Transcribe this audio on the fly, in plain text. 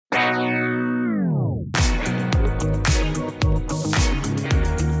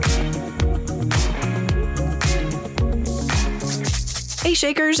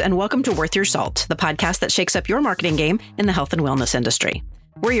Shakers, and welcome to Worth Your Salt, the podcast that shakes up your marketing game in the health and wellness industry.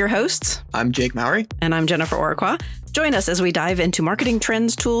 We're your hosts. I'm Jake Mowry. And I'm Jennifer Oraqua. Join us as we dive into marketing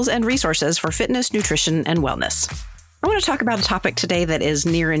trends, tools, and resources for fitness, nutrition, and wellness. I want to talk about a topic today that is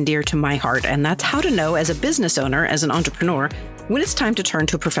near and dear to my heart, and that's how to know as a business owner, as an entrepreneur, when it's time to turn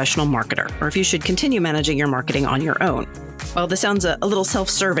to a professional marketer, or if you should continue managing your marketing on your own. Well, this sounds a little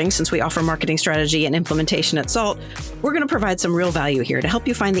self-serving since we offer marketing strategy and implementation at SALT. We're going to provide some real value here to help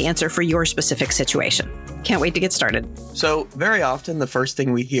you find the answer for your specific situation. Can't wait to get started. So very often, the first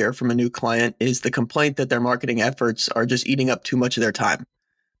thing we hear from a new client is the complaint that their marketing efforts are just eating up too much of their time.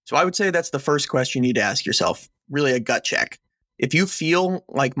 So I would say that's the first question you need to ask yourself, really a gut check. If you feel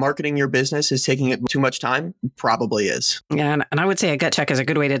like marketing your business is taking too much time, it probably is. Yeah, and I would say a gut check is a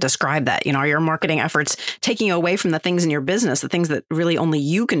good way to describe that. Are your marketing efforts taking you away from the things in your business, the things that really only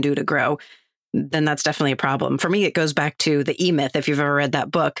you can do to grow? Then that's definitely a problem. For me, it goes back to the E-Myth, if you've ever read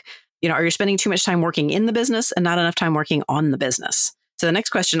that book. Are you spending too much time working in the business and not enough time working on the business? So the next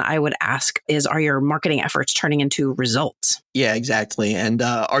question I would ask is, are your marketing efforts turning into results? Yeah, exactly. And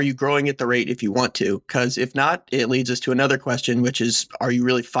are you growing at the rate if you want to? Because if not, it leads us to another question, which is, are you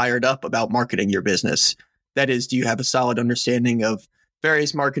really fired up about marketing your business? That is, do you have a solid understanding of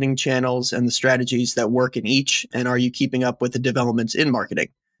various marketing channels and the strategies that work in each? And are you keeping up with the developments in marketing?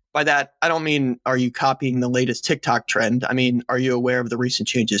 By that, I don't mean, are you copying the latest TikTok trend? I mean, are you aware of the recent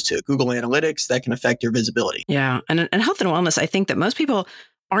changes to Google Analytics that can affect your visibility? Yeah. And health and wellness, I think that most people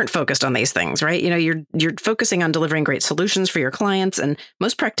aren't focused on these things, right? You're focusing on delivering great solutions for your clients, and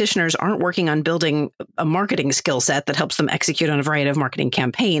most practitioners aren't working on building a marketing skill set that helps them execute on a variety of marketing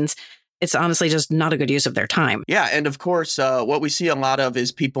campaigns. It's honestly just not a good use of their time. Yeah. And of course, what we see a lot of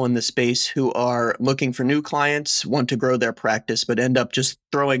is people in the space who are looking for new clients, want to grow their practice, but end up just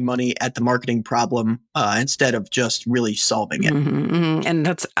throwing money at the marketing problem instead of just really solving it. Mm-hmm, mm-hmm. And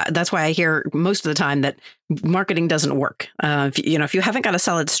that's why I hear most of the time that marketing doesn't work. If you haven't got a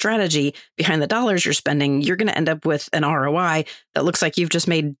solid strategy behind the dollars you're spending, you're going to end up with an ROI that looks like you've just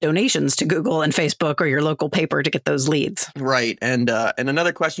made donations to Google and Facebook or your local paper to get those leads. Right. And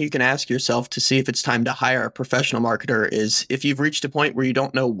another question you can ask yourself to see if it's time to hire a professional marketer is, if you've reached a point where you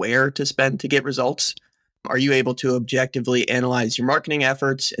don't know where to spend to get results, are you able to objectively analyze your marketing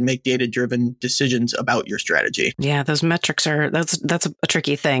efforts and make data-driven decisions about your strategy? Yeah, those metrics that's a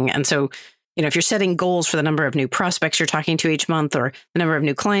tricky thing. And so, if you're setting goals for the number of new prospects you're talking to each month or the number of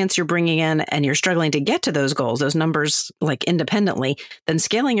new clients you're bringing in, and you're struggling to get to those goals, those numbers like independently, then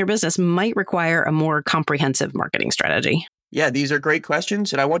scaling your business might require a more comprehensive marketing strategy. Yeah, these are great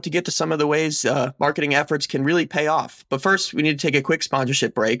questions, and I want to get to some of the ways marketing efforts can really pay off. But first, we need to take a quick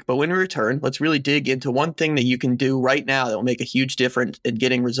sponsorship break. But when we return, let's really dig into one thing that you can do right now that will make a huge difference in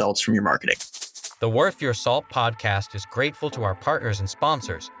getting results from your marketing. The Worth Your Salt podcast is grateful to our partners and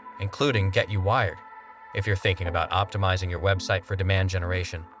sponsors, including Get You Wired. If you're thinking about optimizing your website for demand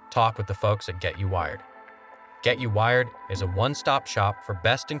generation, talk with the folks at Get You Wired. Get You Wired is a one-stop shop for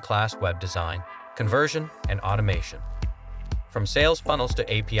best-in-class web design, conversion, and automation. From sales funnels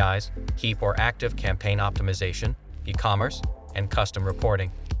to APIs, keep or active campaign optimization, e-commerce, and custom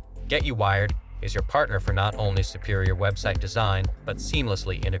reporting, Get You Wired is your partner for not only superior website design, but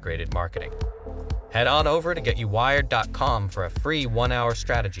seamlessly integrated marketing. Head on over to getyouwired.com for a free 1-hour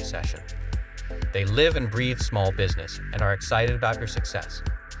strategy session. They live and breathe small business and are excited about your success.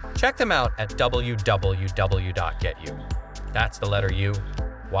 Check them out at www.getyou. That's the letter U,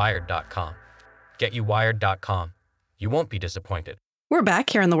 wired.com. Getyouwired.com. You won't be disappointed. We're back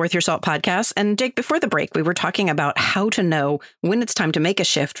here on the Worth Your Salt podcast. And Jake, before the break, we were talking about how to know when it's time to make a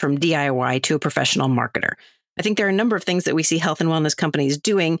shift from DIY to a professional marketer. I think there are a number of things that we see health and wellness companies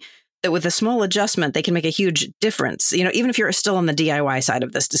doing that with a small adjustment, they can make a huge difference, even if you're still on the DIY side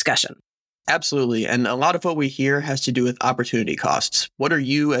of this discussion. Absolutely. And a lot of what we hear has to do with opportunity costs. What are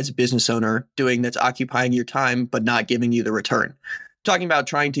you as a business owner doing that's occupying your time but not giving you the return? Talking about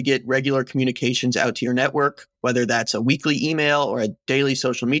trying to get regular communications out to your network, whether that's a weekly email or a daily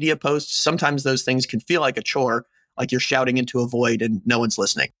social media post. Sometimes those things can feel like a chore, like you're shouting into a void and no one's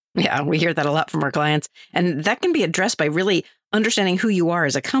listening. Yeah, we hear that a lot from our clients. And that can be addressed by really understanding who you are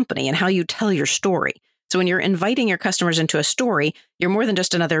as a company and how you tell your story. So when you're inviting your customers into a story, you're more than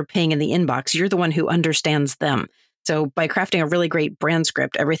just another ping in the inbox. You're the one who understands them. So by crafting a really great brand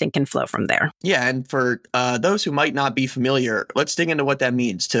script, everything can flow from there. Yeah. And for those who might not be familiar, let's dig into what that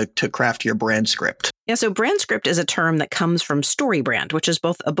means to craft your brand script. Yeah. So brand script is a term that comes from StoryBrand, which is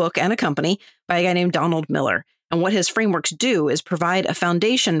both a book and a company by a guy named Donald Miller. And what his frameworks do is provide a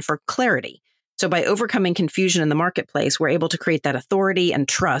foundation for clarity. So by overcoming confusion in the marketplace, we're able to create that authority and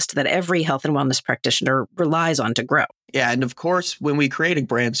trust that every health and wellness practitioner relies on to grow. Yeah, and of course, when we create a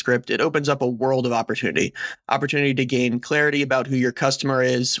brand script, it opens up a world of opportunity to gain clarity about who your customer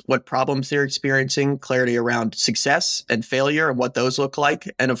is, what problems they're experiencing, clarity around success and failure and what those look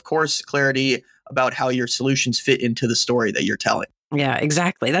like, and of course, clarity about how your solutions fit into the story that you're telling. Yeah,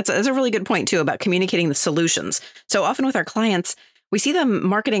 exactly. That's a really good point, too, about communicating the solutions. So often with our clients, we see them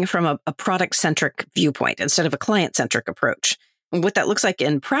marketing from a product-centric viewpoint instead of a client-centric approach. And what that looks like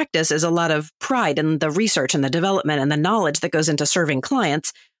in practice is a lot of pride in the research and the development and the knowledge that goes into serving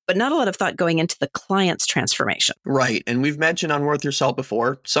clients, but not a lot of thought going into the client's transformation. Right. And we've mentioned on Worth Your Salt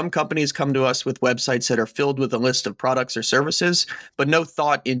before, some companies come to us with websites that are filled with a list of products or services, but no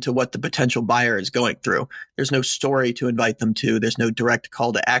thought into what the potential buyer is going through. There's no story to invite them to. There's no direct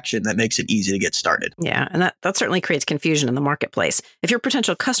call to action that makes it easy to get started. Yeah, and that certainly creates confusion in the marketplace. If your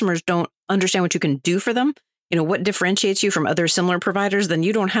potential customers don't understand what you can do for them, what differentiates you from other similar providers, then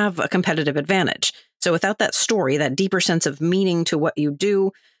you don't have a competitive advantage. So without that story, that deeper sense of meaning to what you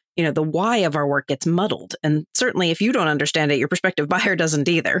do, the why of our work gets muddled. And certainly if you don't understand it, your prospective buyer doesn't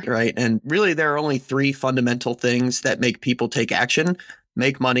either. Right. And really, there are only three fundamental things that make people take action: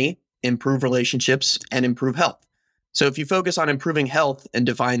 make money, improve relationships, and improve health. So if you focus on improving health and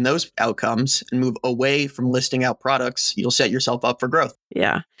define those outcomes and move away from listing out products, you'll set yourself up for growth.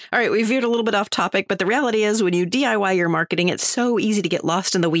 Yeah. All right. We veered a little bit off topic, but the reality is when you DIY your marketing, it's so easy to get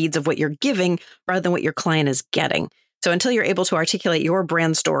lost in the weeds of what you're giving rather than what your client is getting. So until you're able to articulate your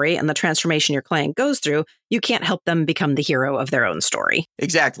brand story and the transformation your client goes through, you can't help them become the hero of their own story.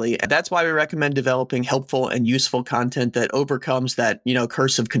 Exactly. That's why we recommend developing helpful and useful content that overcomes that,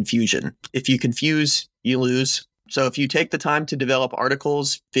 curse of confusion. If you confuse, you lose. So if you take the time to develop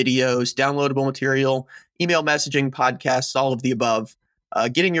articles, videos, downloadable material, email messaging, podcasts, all of the above,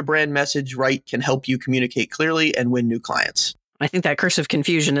 getting your brand message right can help you communicate clearly and win new clients. I think that curse of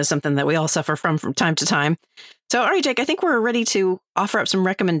confusion is something that we all suffer from time to time. So, all right, Jake, I think we're ready to offer up some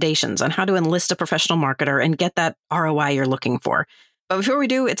recommendations on how to enlist a professional marketer and get that ROI you're looking for. But before we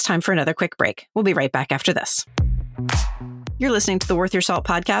do, it's time for another quick break. We'll be right back after this. You're listening to the Worth Your Salt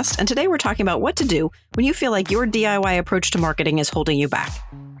podcast, and today we're talking about what to do when you feel like your DIY approach to marketing is holding you back.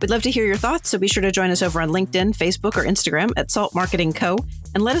 We'd love to hear your thoughts, so be sure to join us over on LinkedIn, Facebook, or Instagram at Salt Marketing Co.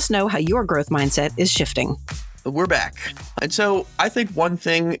 and let us know how your growth mindset is shifting. We're back. And so I think one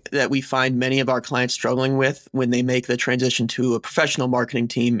thing that we find many of our clients struggling with when they make the transition to a professional marketing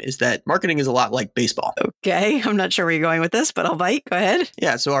team is that marketing is a lot like baseball. Okay, I'm not sure where you're going with this, but I'll bite. Go ahead.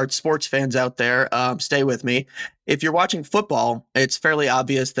 Yeah, so our sports fans out there, stay with me. If you're watching football, it's fairly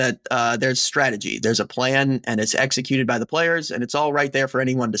obvious that there's strategy. There's a plan, and it's executed by the players, and it's all right there for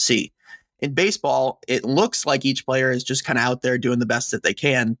anyone to see. In baseball, it looks like each player is just kind of out there doing the best that they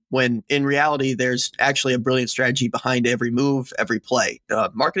can, when in reality, there's actually a brilliant strategy behind every move, every play.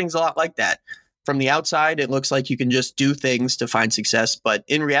 Marketing's a lot like that. From the outside, it looks like you can just do things to find success, but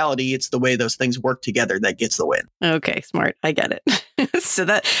in reality, it's the way those things work together that gets the win. Okay, smart. I get it. So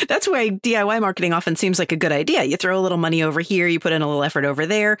that's why DIY marketing often seems like a good idea. You throw a little money over here, you put in a little effort over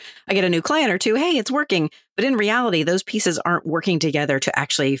there. I get a new client or two. Hey, it's working. But in reality, those pieces aren't working together to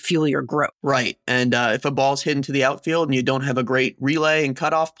actually fuel your growth. Right. And if a ball's hit into the outfield and you don't have a great relay and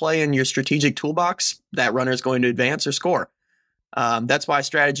cutoff play in your strategic toolbox, that runner is going to advance or score. That's why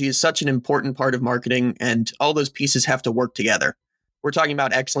strategy is such an important part of marketing, and all those pieces have to work together. We're talking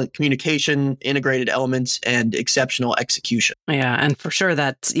about excellent communication, integrated elements, and exceptional execution. Yeah, and for sure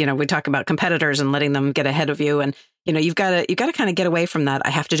that, we talk about competitors and letting them get ahead of you, and you've got to kind of get away from that I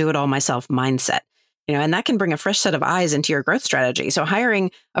have to do it all myself mindset. And that can bring a fresh set of eyes into your growth strategy. So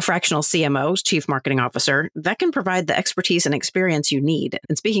hiring a fractional CMO, Chief Marketing Officer, that can provide the expertise and experience you need.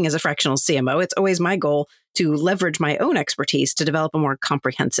 And speaking as a fractional CMO, it's always my goal to leverage my own expertise to develop a more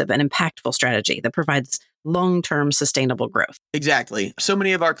comprehensive and impactful strategy that provides long-term sustainable growth. Exactly. So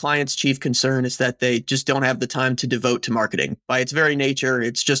many of our clients' chief concern is that they just don't have the time to devote to marketing. By its very nature,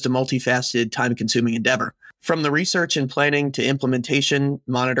 it's just a multifaceted, time-consuming endeavor. From the research and planning to implementation,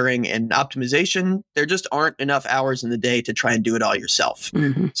 monitoring, and optimization, there just aren't enough hours in the day to try and do it all yourself.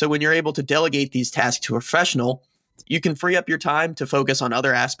 Mm-hmm. So when you're able to delegate these tasks to a professional, you can free up your time to focus on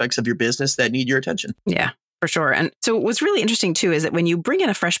other aspects of your business that need your attention. Yeah, for sure. And so what's really interesting too is that when you bring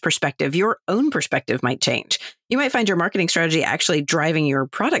in a fresh perspective, your own perspective might change. You might find your marketing strategy actually driving your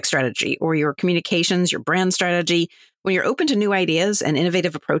product strategy or your communications, your brand strategy. When you're open to new ideas and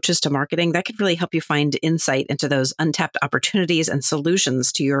innovative approaches to marketing, that could really help you find insight into those untapped opportunities and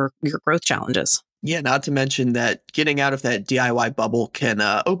solutions to your growth challenges. Yeah, not to mention that getting out of that DIY bubble can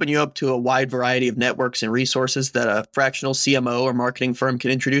open you up to a wide variety of networks and resources that a fractional CMO or marketing firm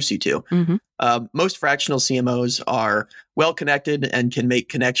can introduce you to. Mm-hmm. Most fractional CMOs are well connected and can make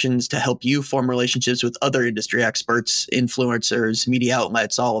connections to help you form relationships with other industry experts, influencers, media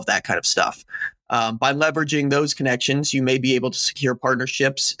outlets, all of that kind of stuff. By leveraging those connections, you may be able to secure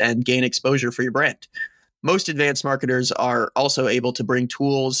partnerships and gain exposure for your brand. Most advanced marketers are also able to bring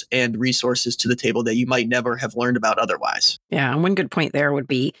tools and resources to the table that you might never have learned about otherwise. Yeah, and one good point there would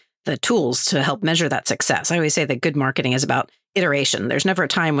be the tools to help measure that success. I always say that good marketing is about iteration. There's never a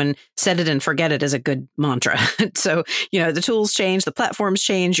time when set it and forget it is a good mantra. So, the tools change, the platforms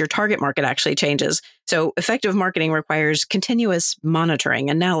change, your target market actually changes. So effective marketing requires continuous monitoring,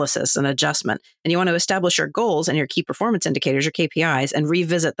 analysis, and adjustment. And you want to establish your goals and your key performance indicators, your KPIs, and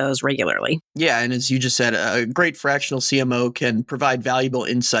revisit those regularly. Yeah, and as you just said, a great fractional CMO can provide valuable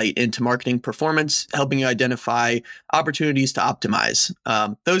insight into marketing performance, helping you identify opportunities to optimize.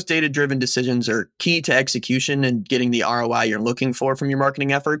 Those data-driven decisions are key to execution and getting the ROI you're looking for from your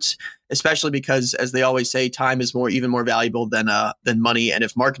marketing efforts, especially because, as they always say, time is even more valuable than money. And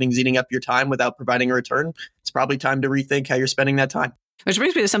if marketing's eating up your time without providing a return, it's probably time to rethink how you're spending that time. Which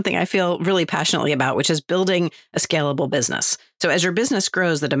brings me to something I feel really passionately about, which is building a scalable business. So as your business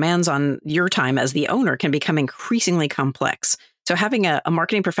grows, the demands on your time as the owner can become increasingly complex. So having a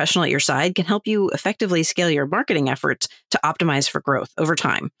marketing professional at your side can help you effectively scale your marketing efforts to optimize for growth over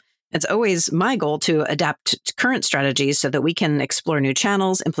time. It's always my goal to adapt to current strategies so that we can explore new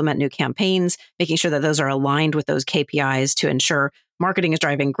channels, implement new campaigns, making sure that those are aligned with those KPIs to ensure marketing is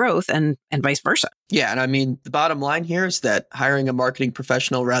driving growth and vice versa. Yeah. And I mean, the bottom line here is that hiring a marketing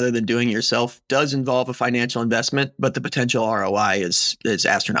professional rather than doing it yourself does involve a financial investment, but the potential ROI is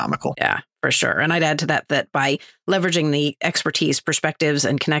astronomical. Yeah, for sure. And I'd add to that by leveraging the expertise, perspectives,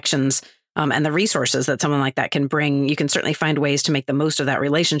 and connections and the resources that someone like that can bring, you can certainly find ways to make the most of that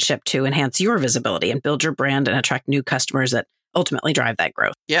relationship to enhance your visibility and build your brand and attract new customers that ultimately drive that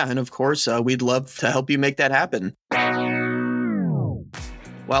growth. Yeah. And of course, we'd love to help you make that happen.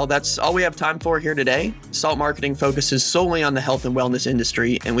 Well, that's all we have time for here today. Salt Marketing focuses solely on the health and wellness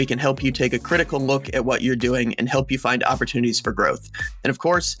industry, and we can help you take a critical look at what you're doing and help you find opportunities for growth. And of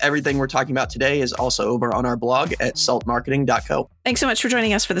course, everything we're talking about today is also over on our blog at saltmarketing.co. Thanks so much for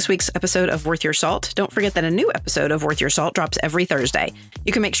joining us for this week's episode of Worth Your Salt. Don't forget that a new episode of Worth Your Salt drops every Thursday.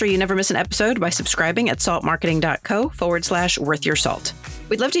 You can make sure you never miss an episode by subscribing at saltmarketing.co/worthyoursalt.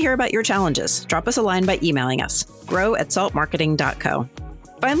 We'd love to hear about your challenges. Drop us a line by emailing us, grow@saltmarketing.co.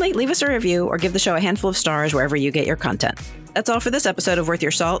 Finally, leave us a review or give the show a handful of stars wherever you get your content. That's all for this episode of Worth Your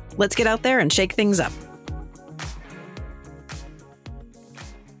Salt. Let's get out there and shake things up.